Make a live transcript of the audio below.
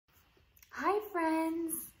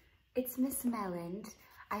It's Miss Meland.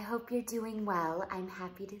 I hope you're doing well. I'm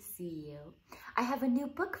happy to see you. I have a new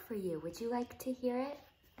book for you. Would you like to hear it?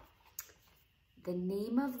 The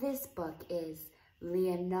name of this book is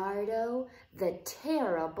Leonardo, the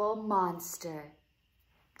Terrible Monster.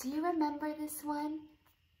 Do you remember this one?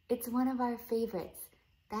 It's one of our favorites.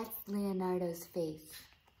 That's Leonardo's face.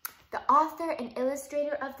 The author and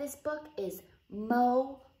illustrator of this book is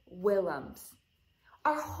Mo Willems.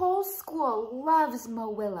 Our whole school loves Mo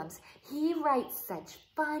Willems. He writes such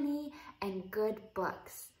funny and good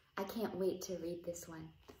books. I can't wait to read this one.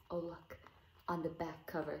 Oh, look, on the back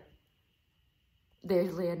cover.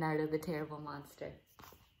 There's Leonardo, the Terrible Monster.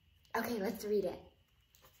 Okay, let's read it.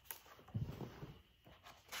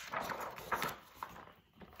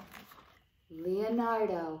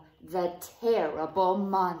 Leonardo, the Terrible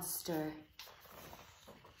Monster.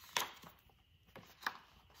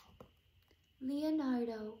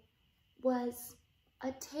 Leonardo was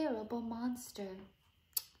a terrible monster.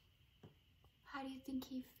 How do you think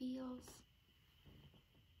he feels?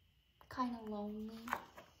 Kind of lonely.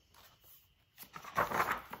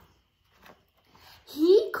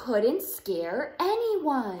 He couldn't scare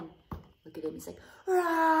anyone. Look at him, he's like,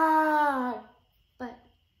 "Rawr!" But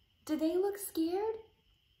do they look scared?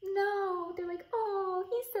 No, they're like, "Oh,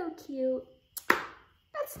 he's so cute."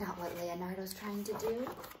 That's not what Leonardo's trying to do.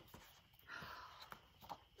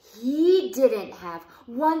 He didn't have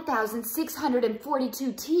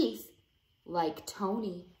 1,642 teeth like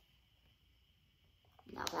Tony.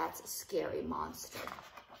 Now that's a scary monster.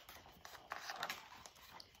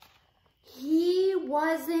 He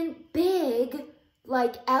wasn't big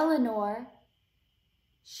like Eleanor.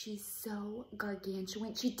 She's so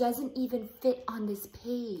gargantuan. She doesn't even fit on this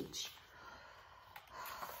page.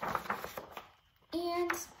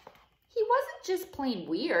 And he wasn't just plain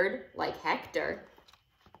weird like Hector.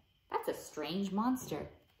 That's a strange monster.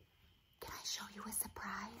 Can I show you a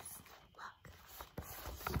surprise? Look.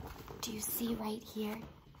 Do you see right here?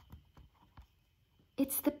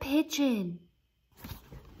 It's the pigeon.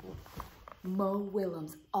 Mo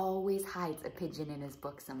Willems always hides a pigeon in his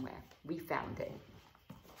book somewhere. We found it.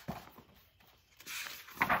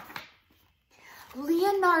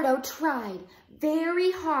 Leonardo tried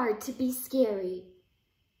very hard to be scary,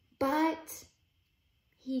 but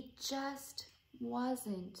he just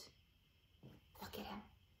wasn't. Look at him.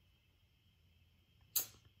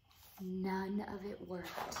 None of it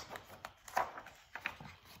worked.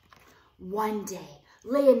 One day,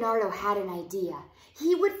 Leonardo had an idea.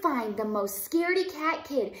 He would find the most scaredy cat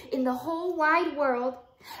kid in the whole wide world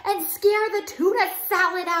and scare the tuna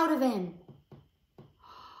salad out of him.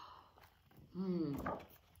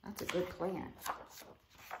 That's a good plan.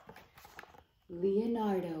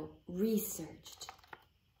 Leonardo researched.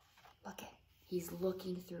 Look at, he's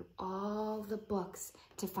looking through all the books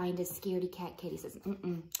to find a scaredy cat kid. He says,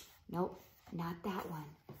 nope, not that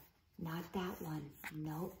one. Not that one,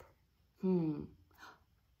 nope.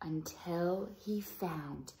 Until he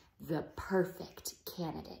found the perfect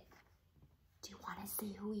candidate. Do you want to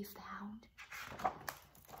see who he found?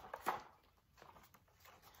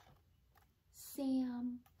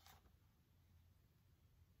 Sam.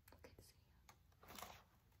 Look at Sam.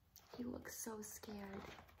 He looks so scared.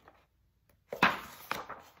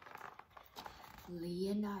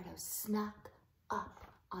 Leonardo snuck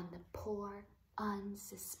up on the poor,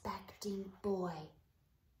 unsuspecting boy.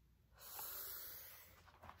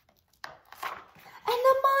 And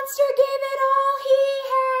the monster gave it all he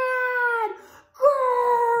had!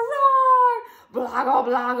 Grrr, roar! Blago,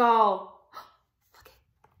 blago! Look at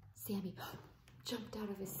Sammy. Jumped out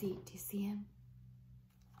of his seat. Do you see him?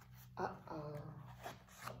 Uh-oh.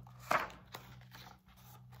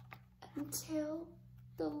 Until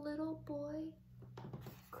the little boy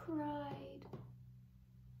cried.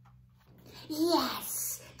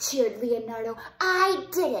 Yes, cheered Leonardo. I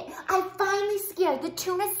did it. I finally scared the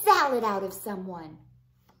tuna salad out of someone.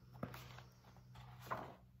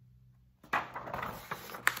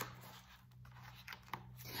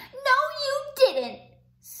 No, you didn't,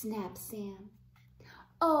 snapped Sam.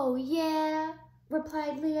 Oh, yeah,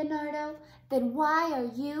 replied Leonardo. Then why are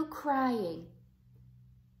you crying?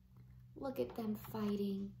 Look at them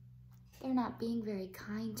fighting. They're not being very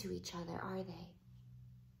kind to each other, are they?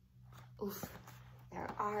 Oof,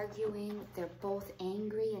 they're arguing. They're both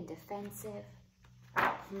angry and defensive.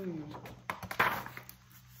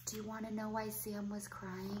 Do you want to know why Sam was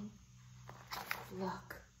crying?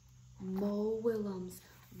 Look, Mo Willems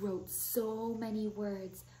wrote so many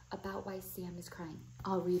words about why Sam is crying.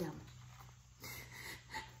 I'll read them.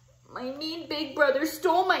 My mean big brother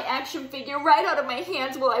stole my action figure right out of my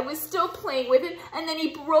hands while I was still playing with it, and then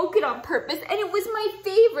he broke it on purpose, and it was my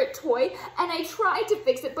favorite toy, and I tried to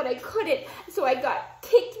fix it, but I couldn't, so I got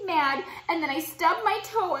kicked mad, and then I stubbed my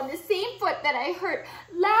toe on the same foot that I hurt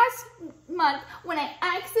last month when I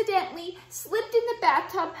accidentally slipped in the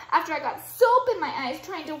bathtub after I got soap in my eyes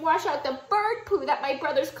trying to wash out the bird poo that my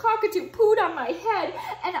brother's cockatoo pooed on my head,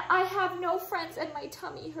 and I have no friends and my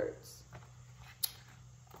tummy hurts.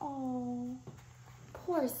 Oh,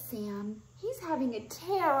 poor Sam. He's having a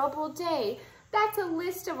terrible day. That's a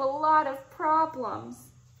list of a lot of problems.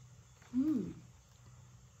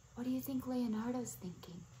 What do you think Leonardo's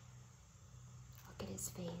thinking? Look at his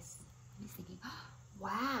face. He's thinking,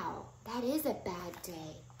 wow, that is a bad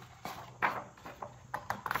day.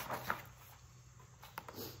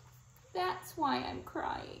 That's why I'm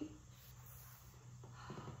crying.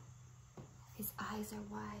 His eyes are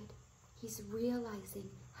wide. He's realizing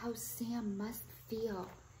how Sam must feel.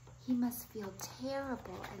 He must feel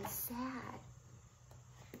terrible and sad.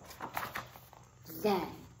 Then,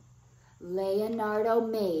 Leonardo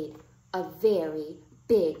made a very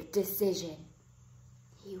big decision.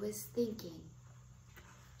 He was thinking,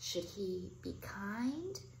 should he be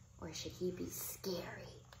kind or should he be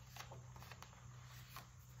scary?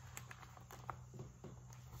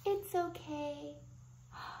 It's okay.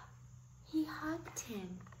 He hugged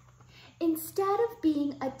him. Instead of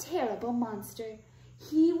being a terrible monster,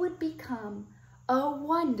 he would become a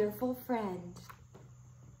wonderful friend.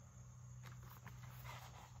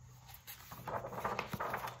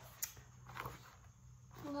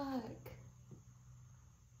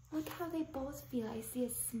 Look how they both feel. I see a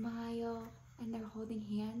smile and they're holding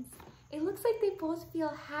hands. It looks like they both feel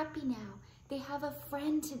happy now. They have a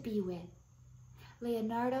friend to be with.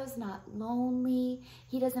 Leonardo's not lonely.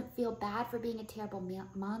 He doesn't feel bad for being a terrible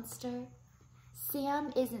monster.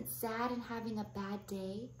 Sam isn't sad and having a bad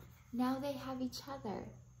day. Now they have each other.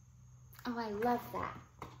 Oh, I love that.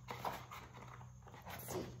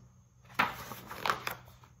 Let's see.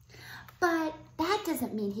 But that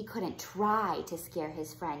doesn't mean he couldn't try to scare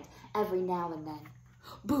his friend every now and then.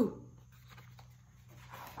 Boo!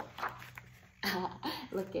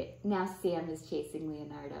 Look at, now Sam is chasing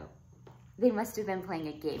Leonardo. They must have been playing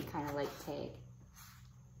a game kind of like tag.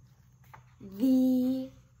 The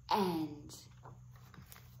end.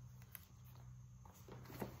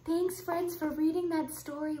 Thanks, friends, for reading that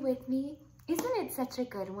story with me. Isn't it such a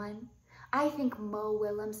good one? I think Mo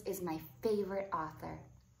Willems is my favorite author.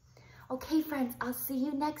 Okay, friends, I'll see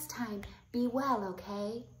you next time. Be well,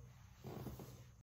 okay?